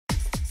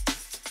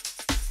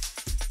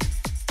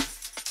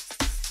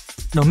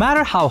No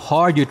matter how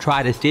hard you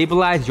try to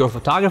stabilize your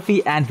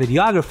photography and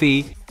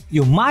videography,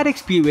 you might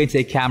experience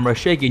a camera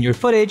shake in your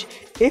footage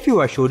if you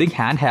are shooting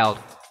handheld.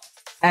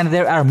 And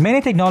there are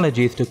many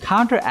technologies to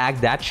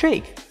counteract that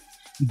shake.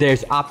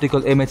 There's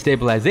optical image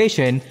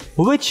stabilization,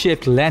 which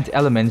shifts lens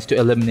elements to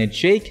eliminate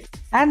shake,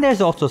 and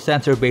there's also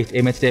sensor-based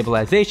image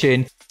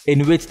stabilization,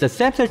 in which the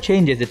sensor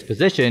changes its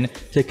position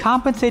to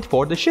compensate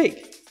for the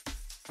shake.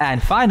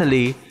 And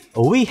finally,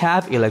 we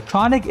have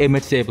electronic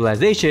image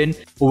stabilization,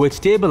 which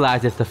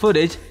stabilizes the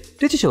footage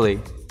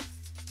digitally.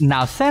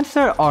 Now,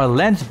 sensor or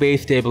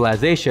lens-based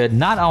stabilization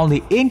not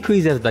only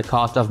increases the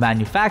cost of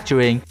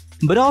manufacturing,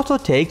 but also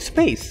takes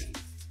space.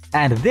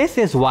 And this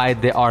is why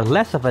they are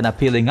less of an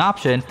appealing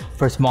option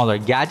for smaller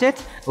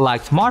gadgets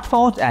like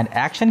smartphones and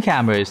action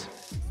cameras.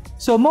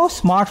 So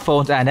most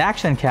smartphones and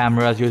action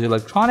cameras use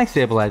electronic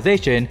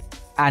stabilization,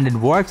 and it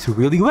works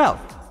really well.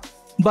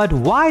 But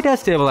why does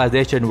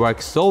stabilization work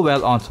so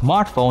well on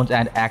smartphones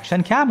and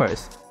action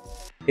cameras?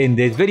 In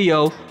this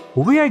video,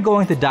 we are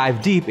going to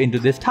dive deep into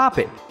this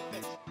topic.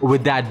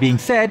 With that being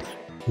said,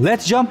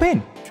 let's jump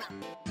in.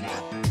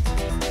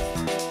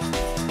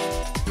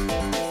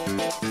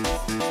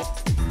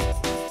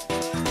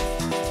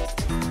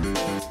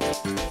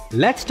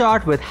 Let's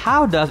start with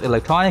how does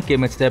electronic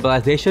image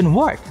stabilization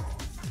work?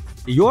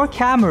 Your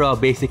camera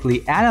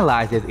basically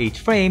analyzes each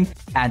frame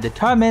and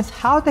determines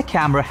how the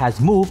camera has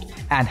moved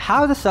and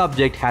how the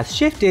subject has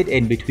shifted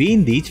in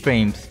between these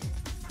frames.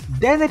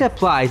 Then it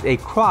applies a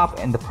crop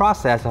in the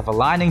process of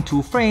aligning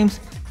two frames,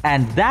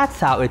 and that's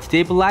how it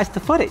stabilizes the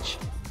footage.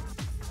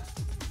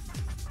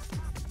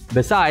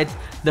 Besides,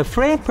 the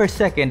frame per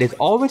second is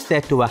always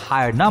set to a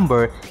higher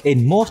number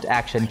in most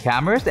action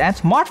cameras and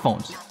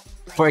smartphones.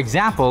 For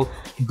example,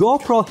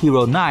 GoPro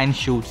Hero 9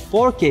 shoots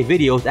 4K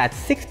videos at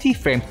 60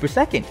 frames per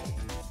second.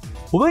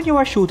 When you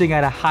are shooting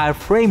at a higher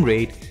frame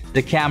rate,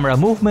 the camera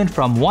movement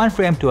from one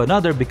frame to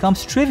another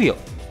becomes trivial.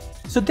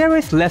 So there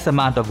is less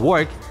amount of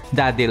work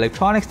that the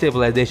electronic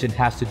stabilization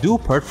has to do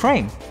per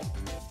frame.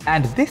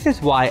 And this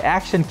is why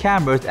action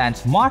cameras and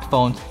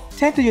smartphones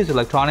tend to use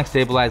electronic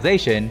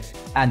stabilization,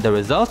 and the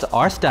results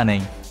are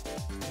stunning.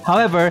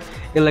 However,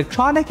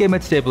 electronic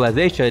image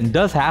stabilization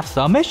does have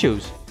some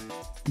issues.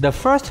 The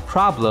first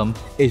problem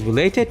is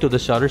related to the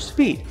shutter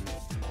speed.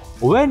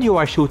 When you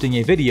are shooting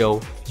a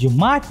video, you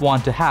might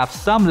want to have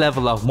some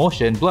level of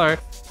motion blur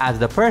as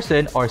the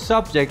person or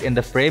subject in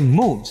the frame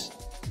moves.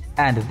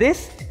 And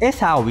this is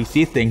how we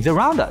see things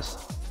around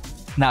us.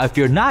 Now, if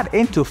you're not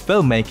into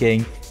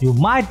filmmaking, you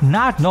might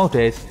not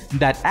notice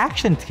that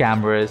action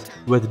cameras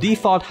with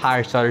default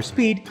higher shutter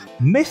speed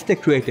miss the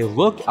creative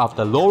look of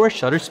the lower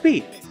shutter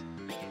speed.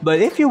 But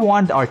if you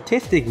want the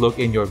artistic look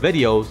in your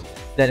videos,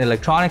 then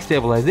electronic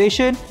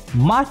stabilization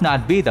might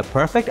not be the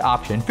perfect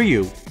option for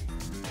you.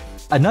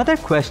 Another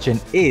question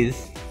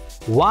is,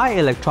 why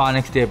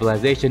electronic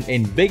stabilization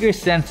in bigger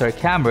sensor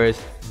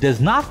cameras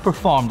does not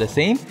perform the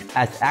same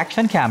as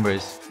action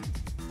cameras?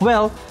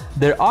 Well,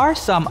 there are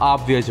some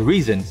obvious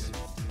reasons.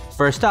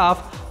 First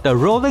off, the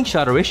rolling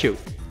shutter issue.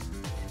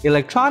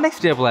 Electronic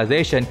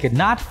stabilization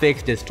cannot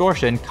fix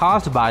distortion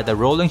caused by the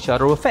rolling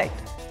shutter effect.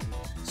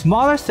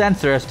 Smaller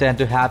sensors tend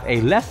to have a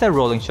lesser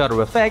rolling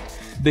shutter effect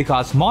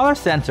because smaller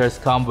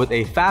sensors come with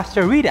a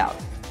faster readout.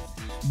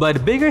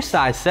 But bigger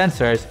size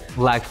sensors,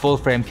 like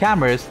full-frame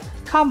cameras,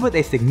 come with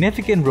a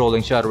significant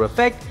rolling shutter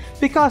effect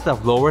because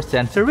of lower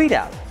sensor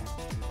readout.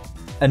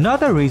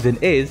 Another reason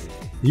is,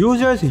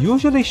 users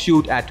usually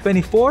shoot at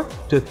 24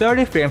 to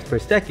 30 frames per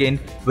second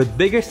with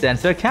bigger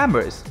sensor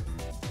cameras.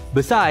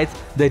 Besides,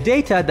 the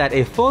data that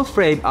a full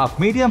frame of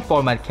medium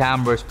format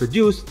cameras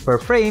produce per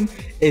frame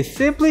is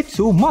simply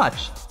too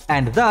much,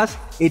 and thus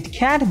it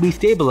can't be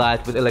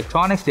stabilized with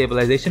electronic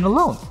stabilization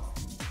alone.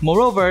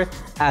 Moreover,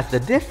 as the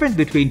difference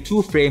between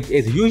two frames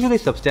is usually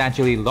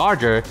substantially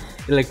larger,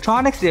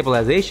 electronic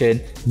stabilization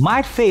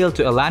might fail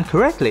to align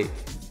correctly.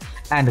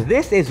 And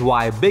this is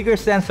why bigger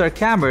sensor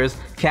cameras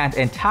can't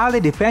entirely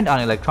depend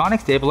on electronic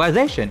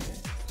stabilization.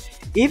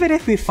 Even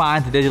if we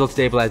find digital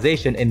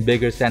stabilization in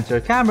bigger sensor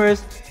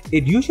cameras,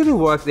 it usually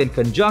works in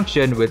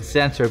conjunction with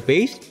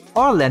sensor-based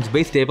or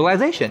lens-based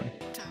stabilization.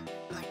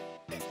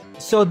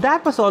 So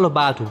that was all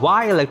about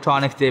why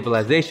electronic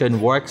stabilization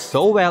works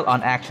so well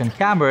on action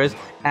cameras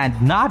and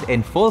not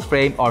in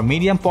full-frame or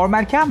medium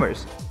format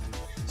cameras.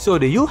 So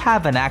do you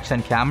have an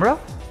action camera?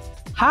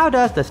 How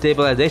does the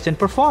stabilization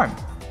perform?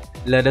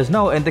 Let us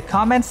know in the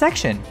comment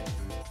section.